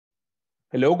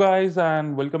Hello, guys,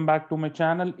 and welcome back to my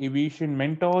channel, Aviation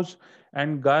Mentors.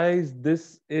 And guys,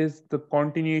 this is the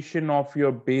continuation of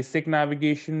your basic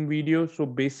navigation video. So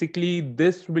basically,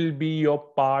 this will be your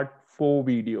part 4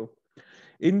 video.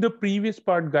 In the previous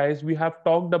part, guys, we have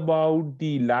talked about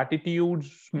the latitudes,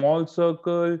 small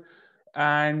circle,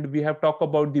 and we have talked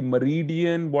about the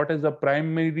meridian, what is the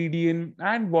prime meridian,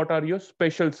 and what are your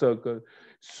special circle.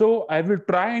 So I will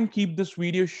try and keep this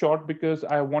video short because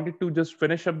I wanted to just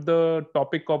finish up the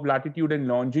topic of latitude and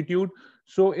longitude.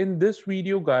 So in this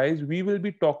video, guys, we will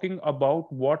be talking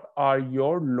about what are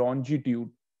your longitude.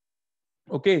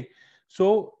 Okay,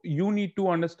 so you need to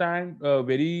understand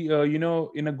very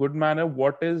in a good manner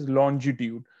what is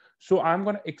longitude. So I'm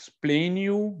going to explain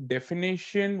you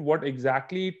definition, what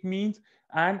exactly it means,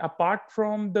 and apart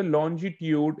from the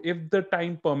longitude, if the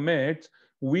time permits,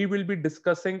 we will be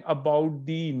discussing about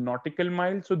the nautical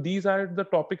mile. So these are the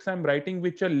topics I'm writing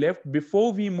which are left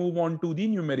before we move on to the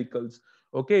numericals.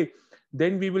 Okay,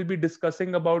 then we will be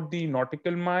discussing about the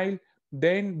nautical mile,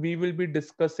 then we will be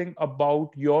discussing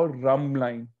about your rum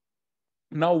line.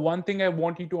 Now, one thing I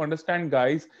want you to understand,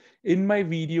 guys, in my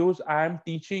videos, I am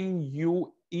teaching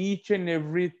you each and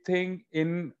everything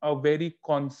in a very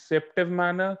conceptive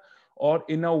manner, or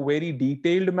in a very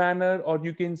detailed manner, or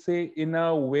you can say in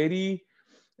a very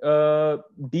uh,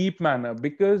 deep manner,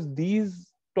 because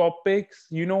these topics,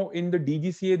 in the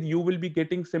DGCA, you will be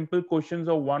getting simple questions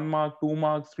of 1 mark, 2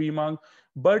 marks, 3 marks.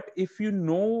 But if you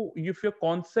know, if your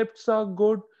concepts are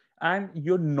good and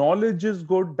your knowledge is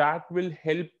good, that will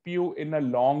help you in a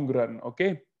long run.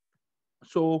 Okay,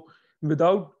 so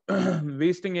without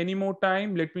wasting any more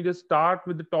time, let me just start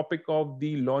with the topic of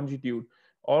the longitude.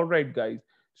 All right, guys.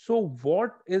 So,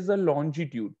 what is a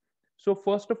longitude? So,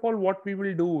 first of all, what we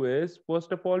will do is,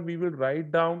 first of all, we will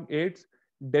write down its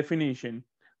definition.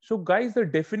 So, guys, the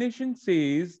definition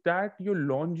says that your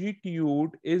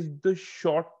longitude is the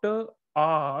shorter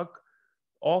arc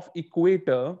of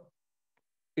equator.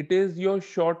 It is your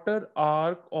shorter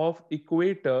arc of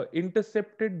equator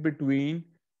intercepted between,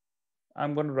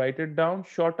 I'm going to write it down,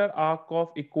 shorter arc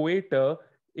of equator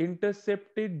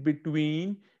intercepted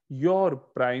between your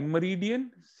prime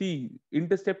meridian. See,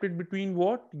 intercepted between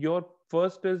what? Your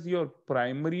first is your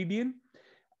prime meridian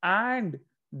and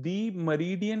the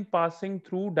meridian passing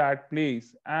through that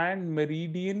place, and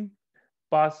meridian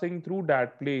passing through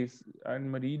that place, and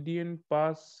meridian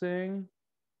passing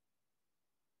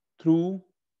through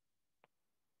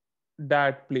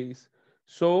that place.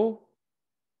 So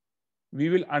we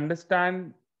will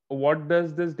understand what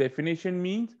does this definition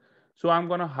means. So I'm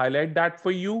going to highlight that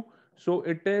for you. So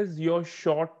it is your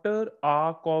shorter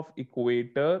arc of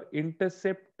equator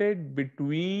intercepted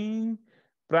between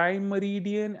prime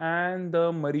meridian and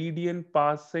the meridian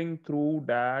passing through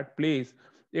that place.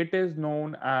 It is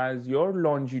known as your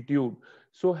longitude.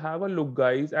 So have a look,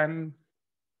 guys, and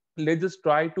let's just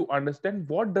try to understand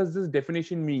what does this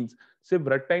definition means. सिर्फ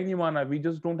रट्टा ही नहीं माना. We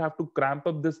just don't have to cramp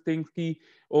up this thing कि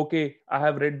okay, I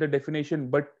have read the definition,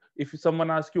 but if someone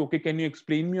asks you, okay, can you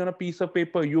explain me on a piece of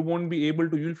paper, you won't be able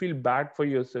to. You'll feel bad for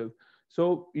yourself.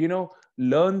 So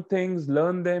learn things,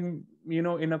 learn them,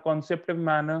 in a conceptive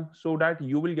manner, so that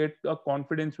you will get a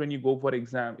confidence when you go for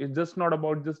exam. It's just not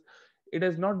about just. It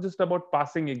is not just about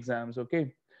passing exams.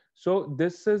 Okay, so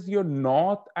this is your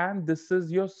north and this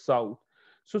is your south.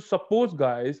 So suppose,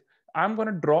 guys, I'm going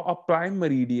to draw a prime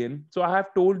meridian. So I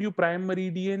have told you prime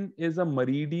meridian is a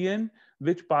meridian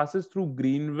which passes through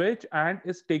Greenwich and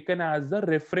is taken as the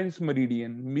reference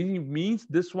meridian. Means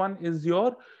this one is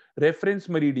your reference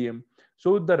meridian.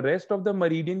 So the rest of the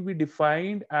meridian we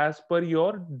defined as per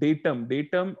your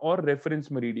datum or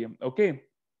reference meridian. Okay.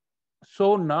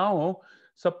 So now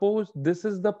suppose this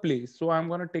is the place. So I'm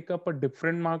going to take up a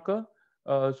different marker.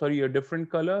 Sorry, a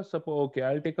different color. Suppose, okay,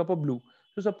 I'll take up a blue.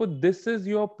 So suppose this is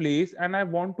your place and I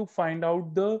want to find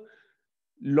out the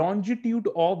longitude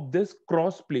of this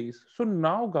cross place. So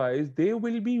now, guys, there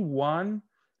will be one.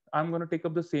 I'm going to take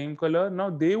up the same color. Now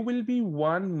there will be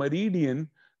one meridian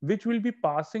which will be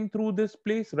passing through this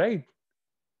place, right?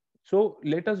 So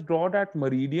let us draw that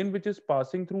meridian which is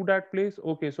passing through that place.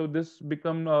 Okay, so this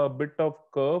become a bit of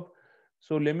curve.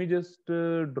 So let me just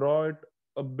draw it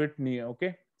a bit near.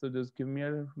 Okay, so just give me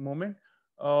a moment.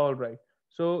 All right.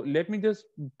 So let me just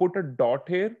put a dot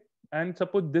here and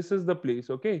suppose this is the place.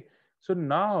 Okay. So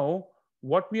now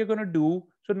what we are going to do,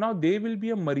 so now there will be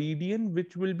a meridian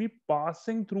which will be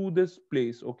passing through this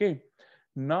place. Okay.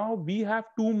 Now we have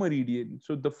two meridians.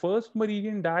 So the first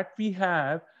meridian that we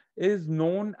have is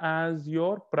known as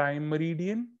your prime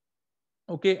meridian.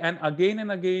 Okay, and again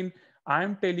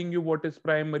I'm telling you what is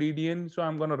prime meridian, so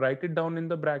I'm going to write it down in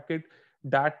the bracket.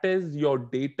 that is your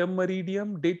datum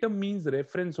meridian. Datum means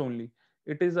reference only.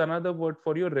 It is another word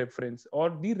for your reference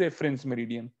or the reference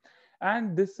meridian.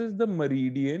 And this is the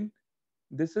meridian.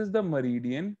 This is the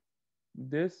meridian.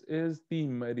 This is the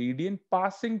meridian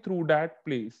passing through that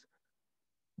place.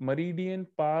 Meridian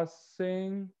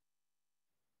passing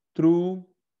through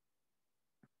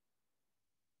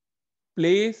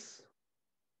place.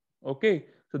 Okay,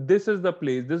 so this is the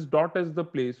place. This dot is the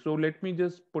place. So let me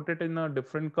just put it in a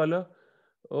different color.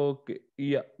 Okay,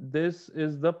 yeah, this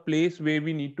is the place where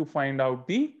we need to find out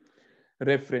the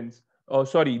reference. Oh,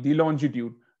 sorry, the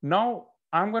longitude. Now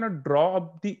I'm gonna draw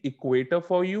up the equator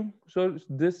for you. So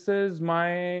this is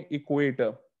my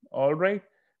equator. All right,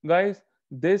 guys,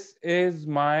 this is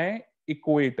my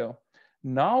equator.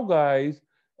 Now, guys,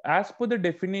 as per the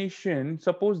definition,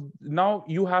 suppose now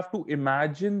you have to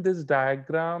imagine this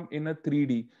diagram in a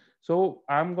 3D. So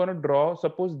I'm going to draw,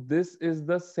 suppose this is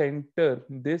the center.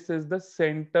 This is the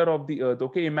center of the earth.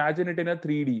 Okay, imagine it in a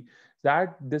 3D,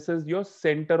 that this is your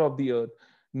center of the earth.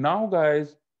 Now,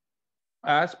 guys,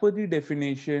 as per the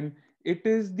definition, it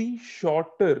is the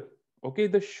shorter, okay,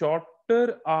 the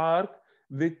shorter arc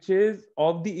which is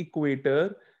of the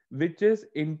equator, which is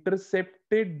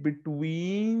intercepted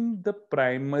between the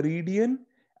prime meridian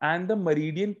and the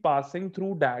meridian passing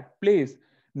through that place.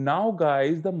 Now,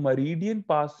 guys, the meridian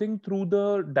passing through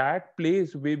the that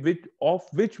place which of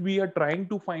which we are trying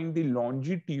to find the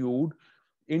longitude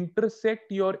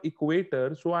intersect your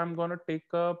equator. So I'm gonna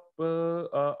take up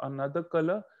another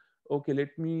color. Okay,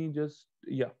 let me just,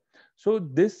 yeah. So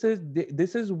this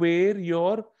is where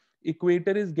your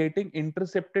equator is getting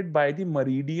intercepted by the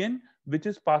meridian which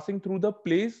is passing through the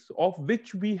place of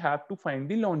which we have to find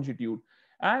the longitude,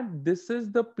 and this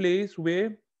is the place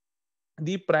where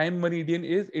the prime meridian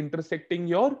is intersecting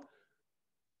your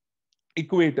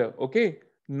equator. Okay,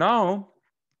 now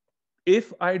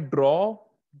if I draw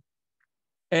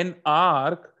an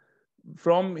arc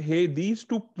from hey these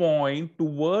two point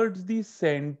towards the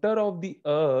center of the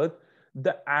earth,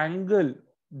 the angle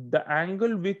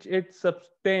which it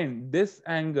subtend, this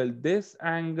angle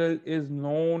is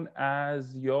known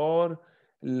as your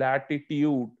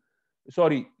latitude,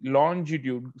 sorry,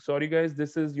 longitude. Sorry, guys,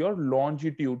 this is your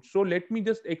longitude. So let me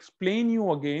just explain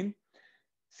you again.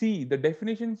 See, the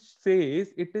definition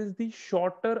says it is the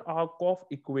shorter arc of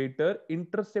equator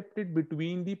intercepted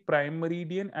between the prime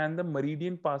meridian and the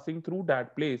meridian passing through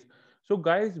that place. So,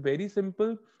 guys, very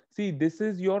simple. See, this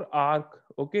is your arc.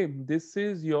 Okay, this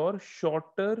is your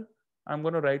shorter. I'm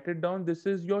going to write it down. This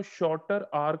is your shorter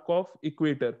arc of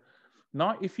equator.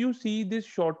 Now, if you see this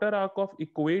shorter arc of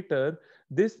equator,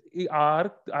 this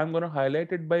arc, I'm going to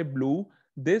highlight it by blue.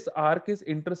 This arc is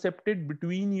intercepted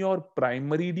between your prime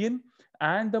meridian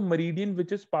and the meridian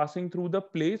which is passing through the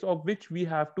place of which we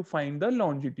have to find the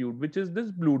longitude, which is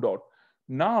this blue dot.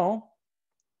 Now,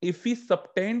 if we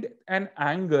subtend an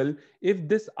angle, if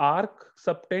this arc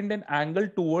subtend an angle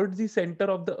towards the center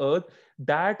of the earth,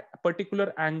 that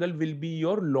particular angle will be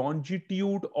your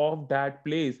longitude of that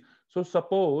place. So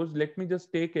suppose, let me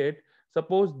just take it,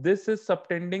 suppose this is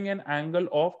subtending an angle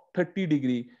of 30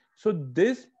 degree. So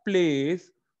this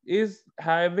place is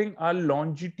having a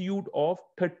longitude of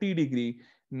 30 degree.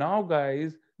 Now,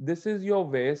 guys, this is your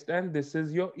west and this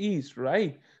is your east,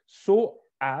 right? So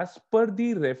as per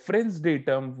the reference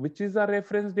datum, which is our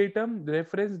reference datum? The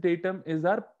reference datum is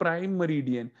our prime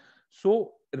meridian.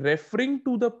 So referring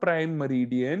to the prime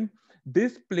meridian,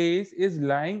 this place is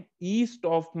lying east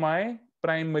of my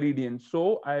prime meridian.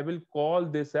 So I will call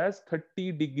this as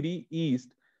 30 degree east.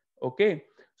 Okay.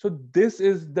 So this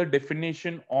is the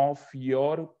definition of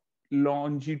your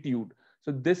longitude.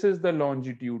 So this is the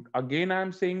longitude. Again, I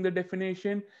am saying the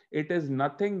definition. It is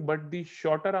nothing but the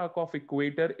shorter arc of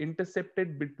equator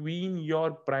intercepted between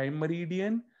your prime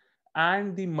meridian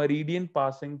and the meridian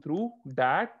passing through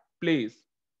that place.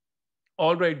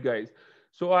 All right, guys.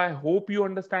 So I hope you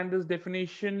understand this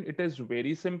definition. It is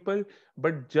very simple,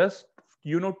 but just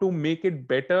to make it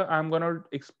better, I'm gonna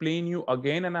explain you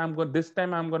again, and this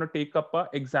time I'm gonna take up an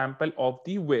example of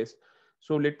the west.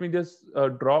 So let me just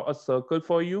draw a circle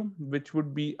for you, which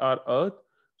would be our Earth.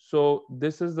 So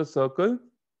this is the circle.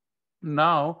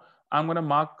 Now I'm going to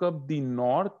mark up the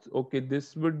north. Okay,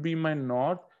 this would be my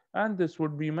north and this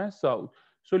would be my south.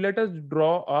 So let us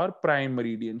draw our prime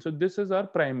meridian. So this is our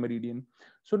prime meridian.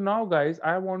 So now, guys,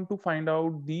 I want to find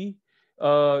out the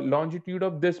longitude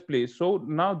of this place. So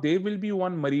now there will be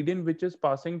one meridian which is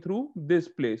passing through this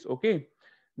place. Okay.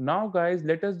 Now, guys,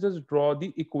 let us just draw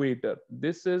the equator.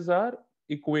 This is our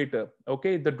equator.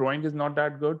 Okay, the drawing is not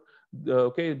that good.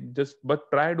 Okay, just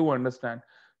but try to understand.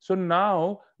 So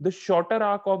now the shorter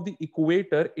arc of the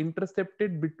equator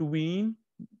intercepted between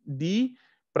the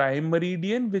prime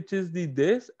meridian, which is the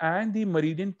this, and the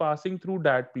meridian passing through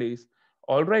that place.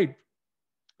 All right.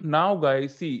 Now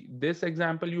guys, see this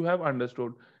example you have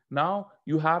understood. Now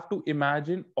you have to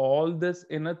imagine all this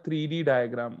in a 3D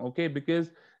diagram, okay? Because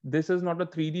this is not a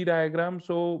 3D diagram,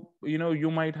 so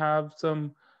you might have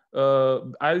some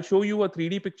I'll show you a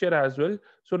 3D picture as well.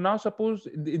 So now suppose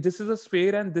this is a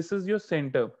sphere and this is your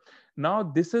center. Now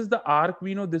this is the arc,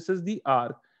 we know this is the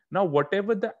arc. Now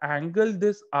whatever the angle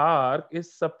this arc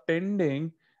is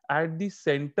subtending at the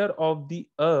center of the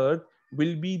earth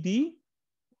will be the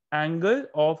angle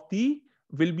of the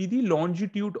will be the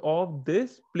longitude of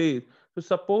this place. So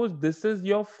suppose this is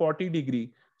your 40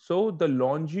 degree, so the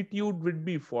longitude would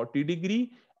be 40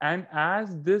 degree, and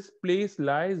as this place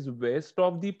lies west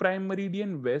of the prime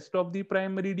meridian,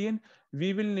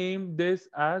 we will name this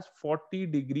as 40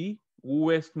 degree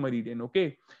west meridian.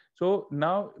 Okay, so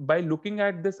now by looking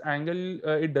at this angle,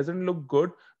 it doesn't look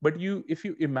good, but if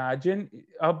you imagine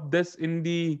up this in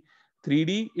the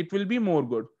 3D, it will be more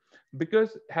good.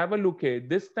 Because have a look here,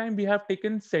 this time we have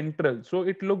taken central, so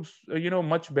it looks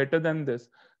much better than this.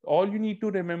 All you need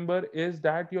to remember is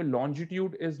that your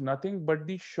longitude is nothing but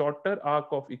the shorter arc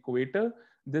of equator.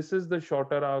 This is the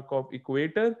shorter arc of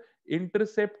equator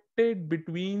intercepted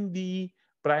between the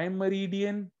prime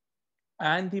meridian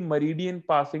and the meridian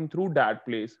passing through that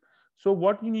place. So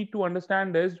what you need to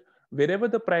understand is, wherever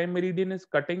the prime meridian is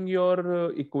cutting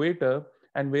your equator,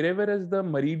 and wherever is the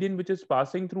meridian which is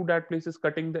passing through that place is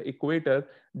cutting the equator,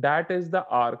 that is the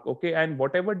arc. Okay, and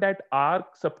whatever that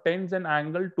arc subtends an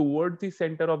angle towards the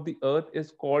center of the earth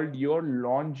is called your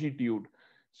longitude.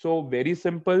 So very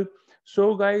simple.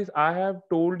 So guys, I have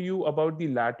told you about the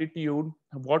latitude,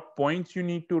 what points you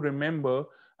need to remember,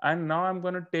 and now I'm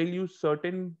going to tell you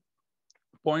certain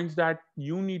points that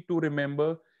you need to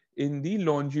remember in the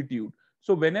longitude.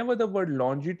 So whenever the word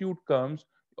longitude comes,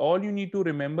 all you need to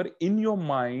remember in your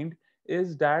mind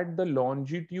is that the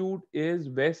longitude is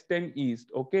west and east.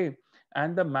 Okay,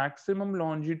 and the maximum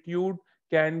longitude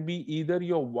can be either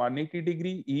your 180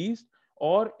 degree east,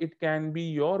 or it can be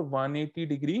your 180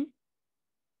 degree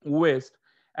west.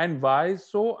 And why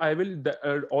so, I will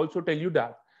also tell you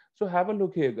that. So have a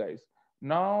look here guys.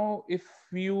 Now if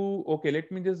you, okay,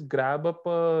 let me just grab up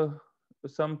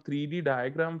some 3D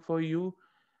diagram for you.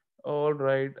 All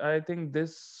right, I think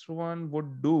this one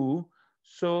would do.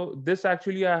 So this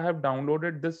actually I have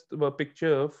downloaded this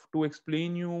picture to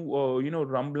explain you,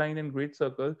 rumb line and great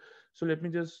circle. So let me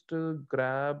just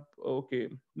grab. Okay,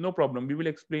 no problem. We will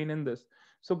explain in this.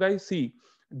 So guys, see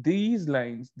these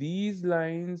lines. These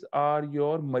lines are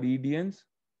your meridians.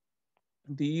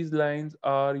 These lines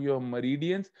are your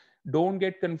meridians. Don't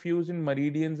get confused in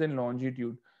meridians and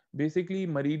longitude. Basically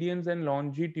meridians and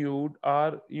longitude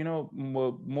are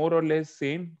more or less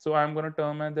same, so I'm going to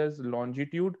term it as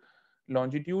longitudes.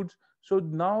 So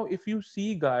now if you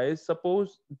see guys,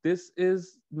 suppose this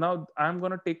is, now I'm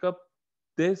going to take up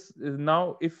this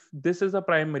now, if this is a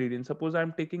prime meridian, suppose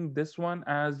I'm taking this one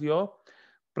as your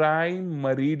prime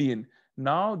meridian.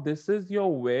 Now this is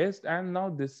your west, and now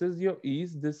this is your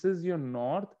east, this is your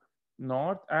north,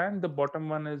 and the bottom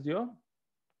one is your,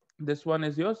 this one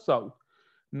is your south.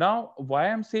 Now why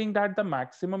I'm saying that the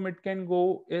maximum it can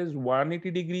go is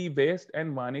 180 degree west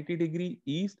and 180 degree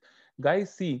east.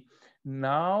 Guys, see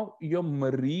now your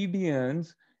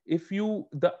meridians, if you,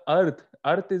 the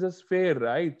earth is a sphere,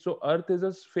 right? So earth is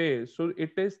a sphere, so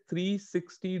it is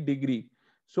 360 degree.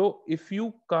 So if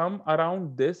you come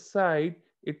around this side,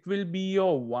 it will be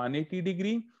your 180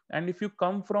 degree, and if you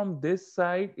come from this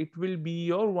side, it will be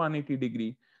your 180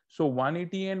 degree. So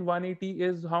 180 and 180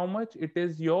 is how much? It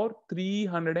is your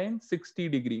 360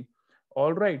 degree.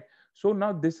 All right. So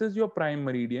now this is your prime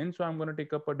meridian. So I'm going to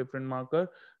take up a different marker.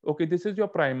 Okay, this is your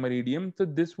prime meridian. So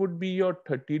this would be your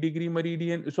 30 degree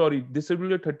meridian. Sorry, this will be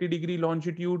your 30 degree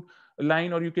longitude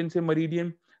line, or you can say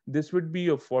meridian. This would be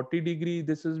your 40 degree.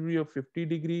 This is your 50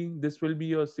 degree. This will be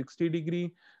your 60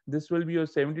 degree. This will be your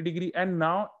 70 degree. And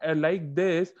now like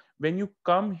this, when you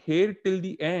come here till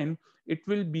the end, it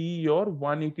will be your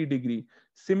 180 degree.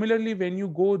 Similarly, when you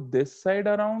go this side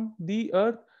around the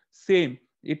earth, same.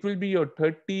 It will be your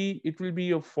 30, it will be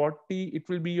your 40, it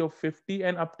will be your 50,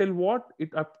 and up till what?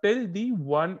 It up till the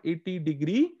 180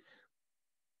 degree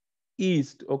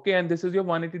east. Okay, and this is your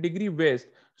 180 degree west.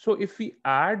 So if we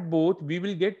add both, we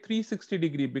will get 360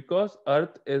 degree, because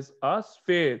earth is a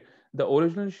sphere. The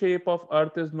original shape of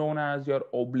earth is known as your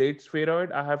oblate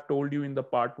spheroid. I have told you in the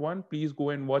part 1. Please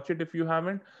go and watch it if you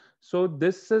haven't. So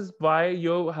this is why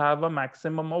you have a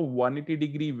maximum of 180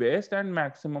 degree west and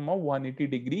maximum of 180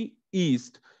 degree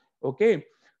east. Okay,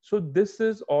 so this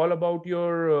is all about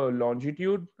your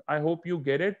longitude. I hope you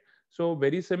get it. So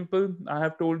very simple. I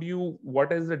have told you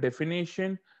what is the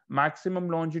definition. Maximum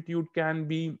longitude can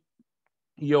be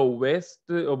your west,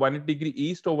 180 degree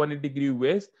east or 180 degree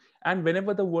west. And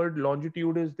whenever the word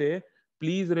longitude is there,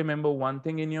 please remember one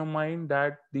thing in your mind,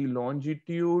 that the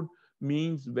longitude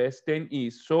means west and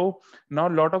east. So now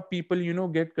a lot of people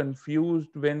get confused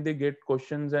when they get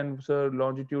questions, and sir,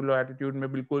 longitude latitude mein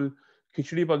bilkul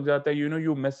khichdi pak jata hai,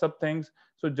 you mess up things.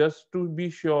 So just to be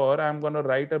sure, I'm going to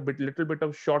write a little bit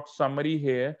of short summary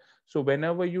here. So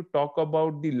whenever you talk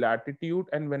about the latitude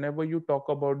and whenever you talk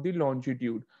about the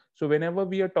longitude, so whenever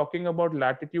we are talking about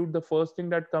latitude, the first thing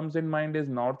that comes in mind is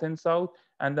north and south,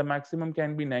 and the maximum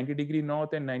can be 90-degree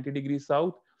north and 90-degree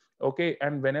south. Okay,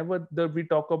 and whenever we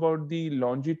talk about the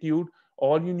longitude,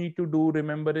 all you need to do,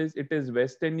 remember, is it is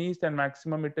west and east, and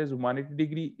maximum it is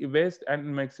 180-degree west, and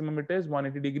maximum it is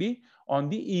 180-degree on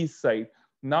the east side.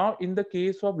 Now, in the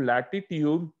case of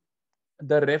latitude,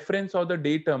 the reference or the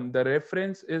datum, the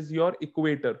reference is your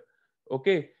equator.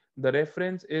 Okay, the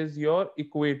reference is your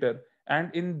equator,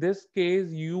 and in this case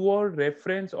your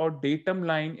reference or datum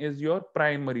line is your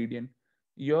prime meridian.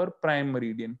 Your prime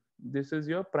meridian, this is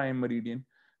your prime meridian.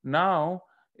 Now,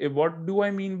 what do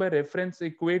I mean by reference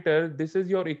equator? This is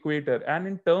your equator, and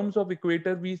in terms of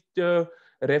equator, we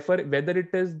refer whether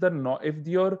it is if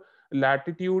your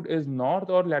latitude is north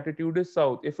or latitude is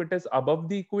south. If it is above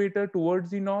the equator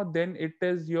towards the north, then it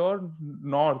is your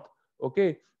north.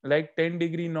 Okay, like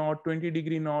 10-degree north,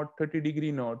 20-degree north,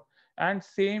 30-degree north. And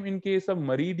same in case of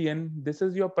meridian, this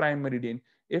is your prime meridian.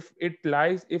 If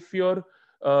your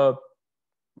uh,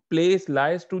 place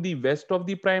lies to the west of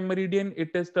the prime meridian, it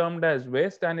is termed as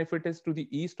west, and if it is to the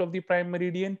east of the prime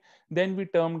meridian, then we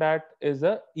term that as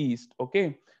a east.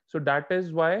 Okay, so that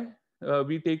is why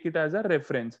we take it as a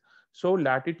reference. So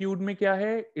latitude mein kya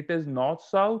hai? It is north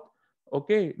south.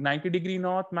 Okay, 90-degree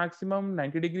north maximum,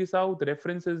 90-degree south.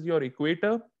 Reference is your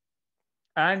equator.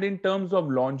 And in terms of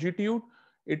longitude,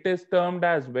 it is termed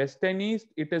as west and east.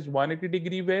 It is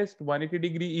 180-degree west,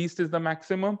 180-degree east is the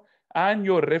maximum, and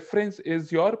your reference is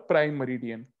your prime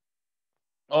meridian.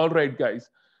 All right, guys.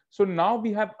 So now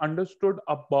we have understood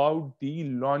about the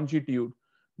longitude.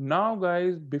 Now,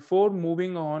 guys, before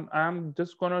moving on, I'm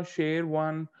just gonna share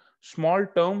one small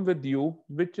term with you,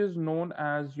 which is known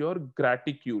as your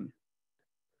graticule.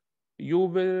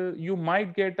 You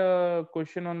might get a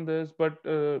question on this, but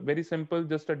very simple,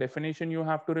 just a definition you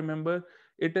have to remember.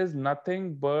 It is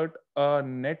nothing but a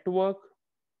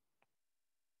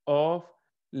of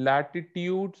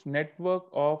network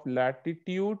of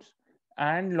latitudes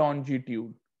and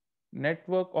longitude.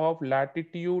 Network of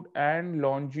latitude and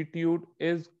longitude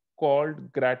is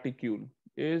called graticule.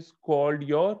 Is called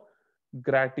your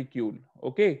graticule.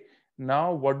 Okay,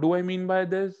 now what do I mean by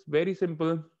this? Very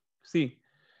simple. See,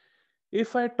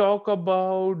 if I talk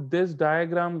about this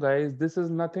diagram, guys, this is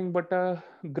nothing but a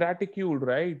graticule,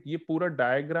 right? ये पूरा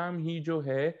diagram ही जो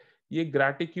है, ये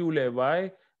graticule है.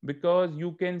 Why? Because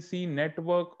you can see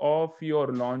network of your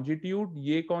longitude.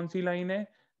 ये कौन सी line है?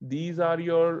 These are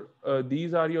your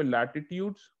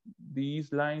latitudes.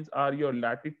 These lines are your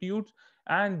latitudes,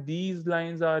 and these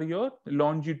lines are your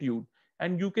longitude.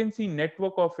 And you can see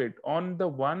network of it on the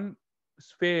one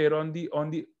sphere, on the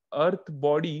Earth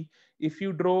body. If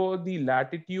you draw the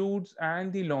latitudes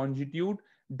and the longitude,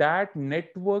 that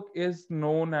network is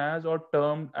known as or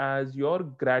termed as your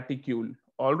graticule.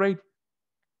 All right,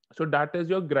 so that is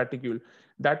your graticule.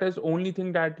 That is only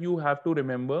thing that you have to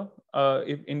remember,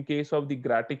 if in case of the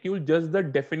graticule, just the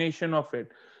definition of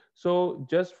it. So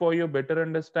just for your better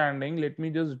understanding, let me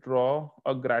just draw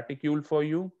a graticule for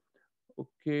you.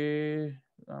 Okay,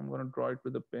 I'm going to draw it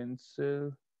with a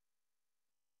pencil.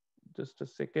 Just a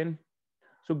second.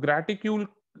 So graticule,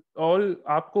 all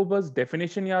आपको बस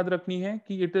definition याद रखनी है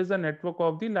कि it is a network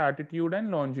of the latitude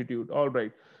and longitude. All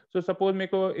right. So suppose मेरे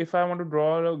को, if I want to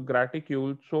draw a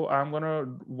graticule, so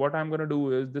what I'm gonna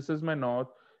do is, this is my north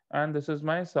and this is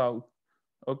my south.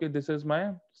 Okay, this is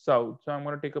my south. So I'm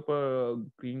gonna take up a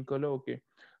green color. Okay.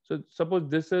 So suppose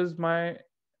this is my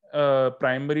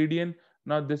prime meridian.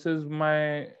 Now this is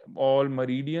my all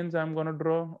meridians I'm gonna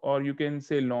draw, or you can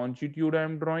say longitude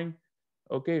I'm drawing.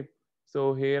 Okay,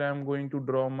 so here I'm going to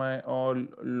draw my all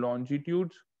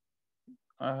longitudes.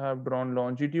 I have drawn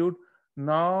longitude.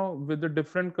 Now with the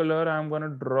different color, I'm going to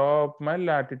draw up my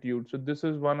latitude. So this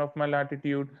is one of my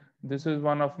latitude. This is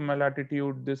one of my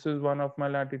latitude. This is one of my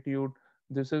latitude.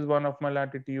 This is one of my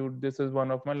latitude. This is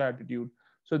one of my latitude.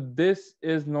 So this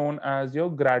is known as your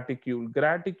graticule.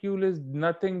 Graticule is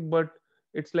nothing but,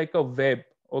 it's like a web.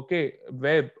 Okay,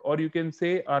 web, or you can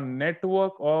say a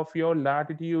network of your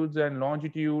latitudes and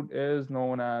longitude is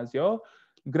known as your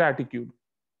graticule.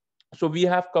 So we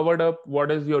have covered up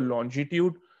what is your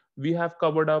longitude, we have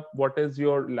covered up what is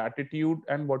your latitude,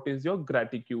 and what is your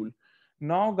graticule.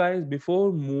 Now guys,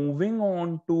 before moving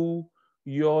on to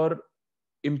your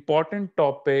important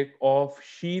topic of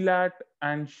Shelat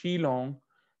and Shillong,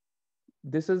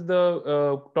 this is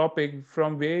the topic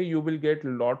from where you will get a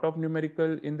lot of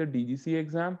numerical in the DGC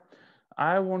exam.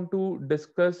 I want to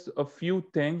discuss a few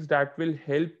things that will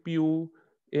help you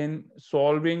in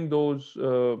solving those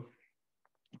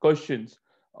questions.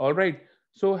 All right.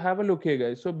 So have a look here,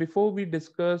 guys. So before we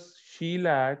discuss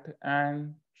Shelat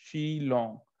and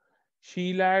Shillong,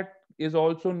 Shelat is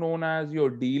also known as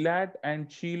your DLAT, and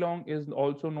Shillong is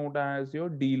also known as your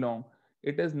DLong.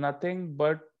 It is nothing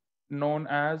but known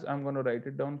as, I'm going to write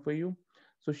it down for you.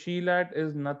 So Shelat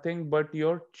is nothing but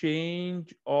your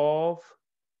change of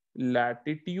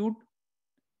latitude.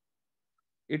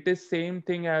 It is same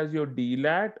thing as your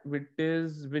DLAT, which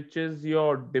is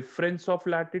your difference of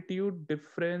latitude,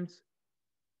 difference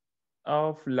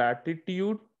of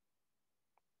latitude.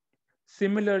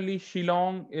 Similarly,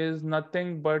 Shillong is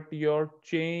nothing but your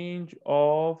change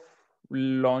of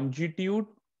longitude,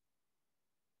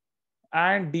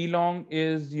 and d long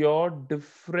is your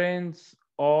difference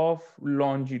of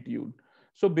longitude.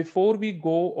 So before we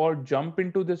go or jump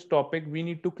into this topic, we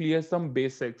need to clear some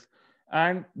basics.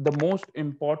 And the most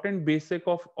important basic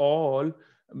of all,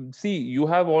 see, you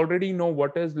have already know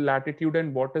what is latitude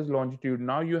and what is longitude.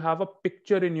 Now you have a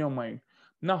picture in your mind.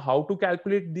 Now how to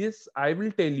calculate this, I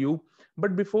will tell you.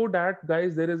 But before that,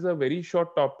 guys, there is a very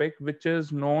short topic which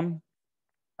is known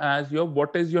as your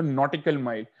what is your nautical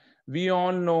mile. We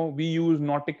all know we use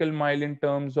nautical mile in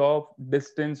terms of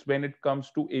distance when it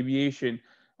comes to aviation.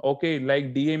 Okay,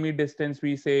 like DME distance,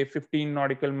 we say 15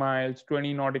 nautical miles,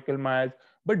 20 nautical miles.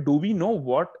 But do we know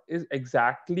what is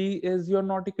exactly is your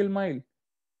nautical mile?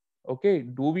 Okay,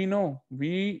 do we know?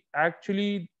 We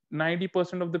actually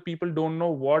 90% of the people don't know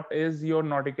what is your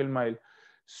nautical mile.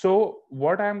 So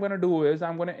what I'm going to do is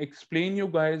I'm going to explain you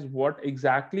guys what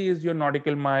exactly is your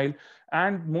nautical mile.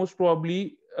 And most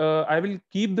probably I will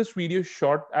keep this video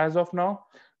short as of now,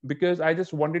 because I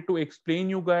just wanted to explain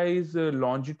you guys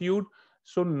longitude.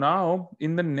 So now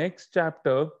in the next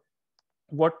chapter,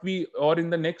 what we or in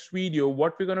the next video,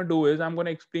 what we're going to do is I'm going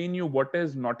to explain you what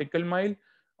is nautical mile.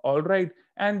 All right,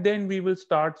 and then we will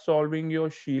start solving your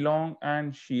Shillong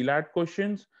and Shelat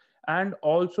questions. And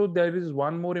also there is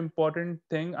one more important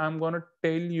thing, I'm going to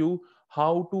tell you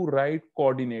how to write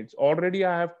coordinates. Already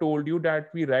I have told you that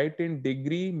we write in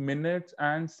degree, minutes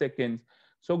and seconds.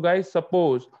 So guys,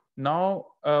 suppose now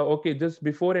okay, just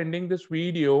before ending this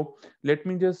video, let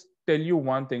me just tell you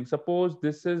one thing. Suppose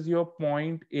this is your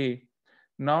point A.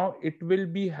 Now it will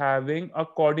be having a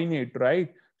coordinate,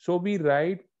 right? So we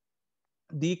write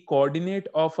the coordinate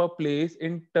of a place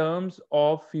in terms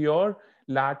of your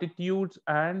latitudes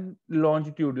and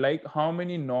longitude, like how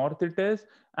many north it is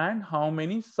and how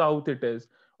many south it is.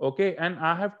 Okay, and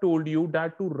I have told you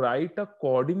that to write a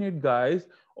coordinate, guys,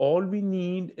 all we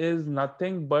need is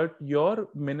nothing but your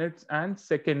minutes and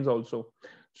seconds also.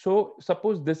 So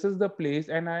suppose this is the place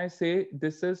and I say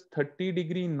this is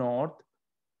 30-degree north,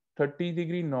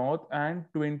 30-degree north and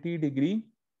 20-degree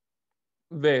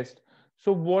west.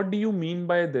 So what do you mean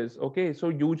by this? Okay, so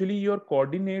usually your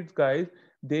coordinates, guys,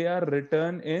 they are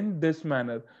written in this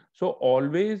manner. So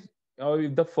always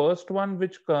the first one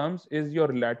which comes is your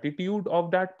latitude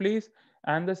of that place,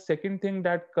 and the second thing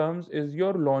that comes is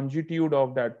your longitude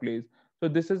of that place. So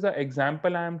this is the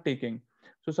example I am taking.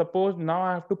 So suppose now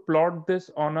I have to plot this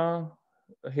on a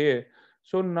here.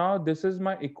 So now this is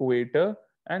my equator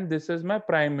and this is my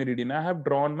prime meridian. I have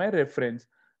drawn my reference.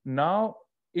 Now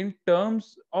in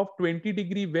terms of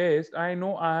 20-degree west, I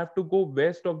know I have to go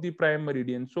west of the prime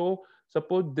meridian. So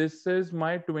suppose this is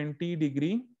my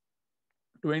 20-degree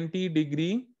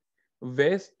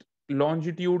west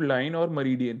longitude line or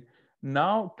meridian.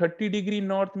 Now 30-degree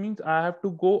north means I have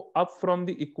to go up from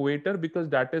the equator because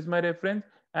that is my reference.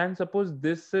 And suppose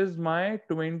this is my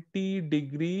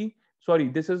 20-degree, sorry,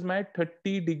 this is my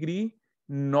 30-degree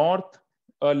north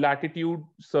latitude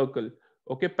circle.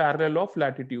 Okay, parallel of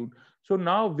latitude. So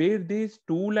now where these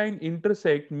two lines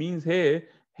intersect means here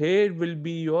will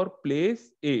be your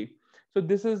place A. So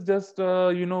this is just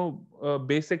a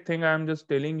basic thing I'm just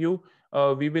telling you.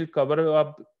 We will cover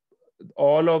up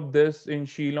all of this in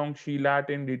Shillong,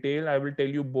 Shelat in detail. I will tell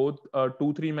you both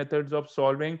two, three methods of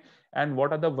solving and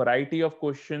what are the variety of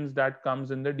questions that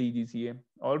comes in the DGCA.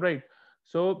 All right.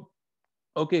 So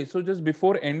okay, so just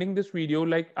before ending this video,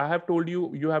 like I have told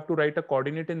you, you have to write a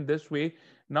coordinate in this way.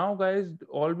 Now, guys,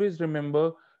 always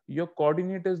remember your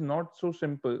coordinate is not so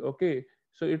simple. Okay,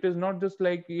 So it is not just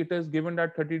like it is given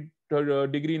at 30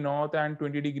 degree north and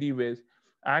 20 degree west.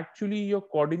 Actually your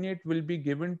coordinate will be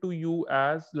given to you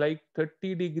as like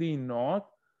 30 degree north,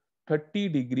 30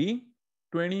 degree,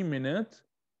 20 minutes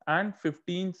and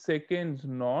 15 seconds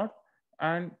north,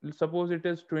 and suppose it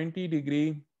is 20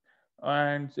 degree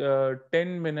and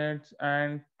 10 minutes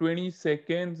and 20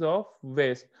 seconds of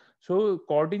west. So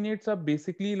coordinates are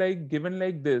basically like given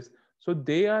like this. So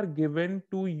they are given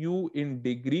to you in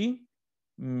degree,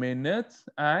 minutes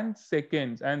and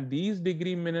seconds, and these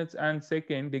degree, minutes and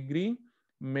second, degree,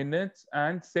 minutes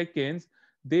and seconds,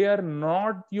 they are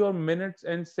not your minutes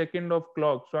and second of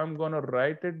clock. So I'm going to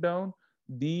write it down.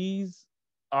 These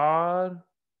are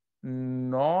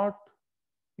not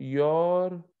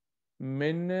your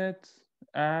minutes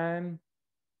and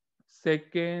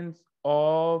seconds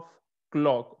of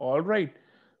clock. All right.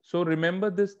 So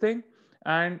remember this thing,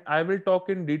 and I will talk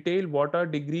in detail what are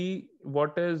degree,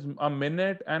 what is a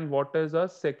minute, and what is a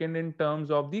second in terms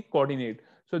of the coordinate.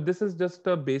 So this is just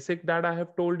a basic that I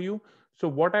have told you. So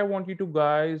what I want you to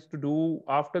guys to do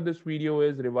after this video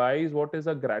is revise what is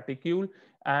a graticule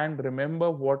and remember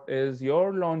what is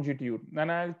your longitude.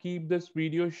 And I'll keep this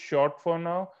video short for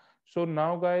now. So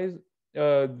now guys,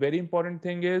 very important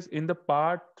thing is in the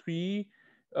part 3,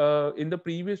 in the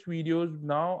previous videos,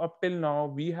 now up till now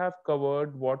we have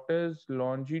covered what is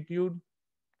longitude,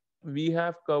 we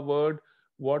have covered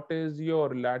what is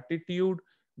your latitude,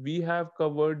 we have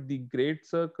covered the great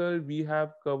circle, we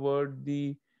have covered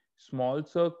the small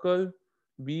circle,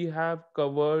 we have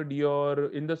covered your,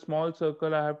 in the small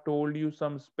circle I have told you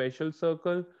some special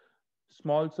circle,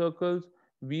 small circles,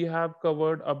 we have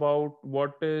covered about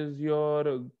what is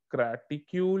your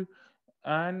graticule,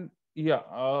 and yeah,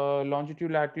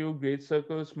 longitude, latitude, great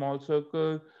circle, small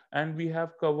circle, and we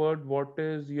have covered what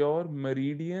is your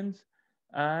meridians.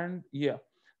 And yeah,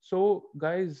 so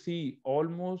guys, see,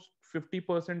 almost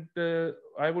 50%,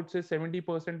 I would say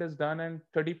 70% is done and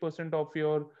 30% of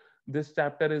your this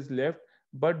chapter is left.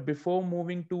 But before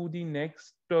moving to the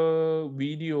next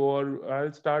video, or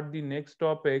I'll start the next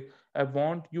topic, I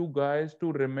want you guys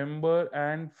to remember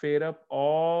and fare up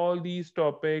all these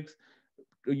topics.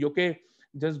 Okay,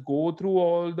 just go through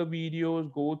all the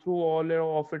videos, go through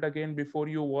all of it again before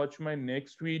you watch my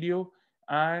next video.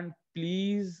 And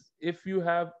please, if you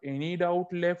have any doubt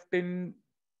left in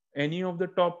any of the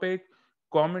topic,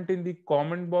 comment in the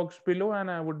comment box below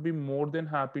and I would be more than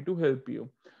happy to help you.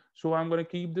 So I'm going to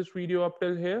keep this video up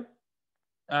till here,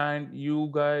 and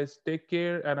you guys take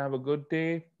care and have a good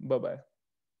day. Bye bye.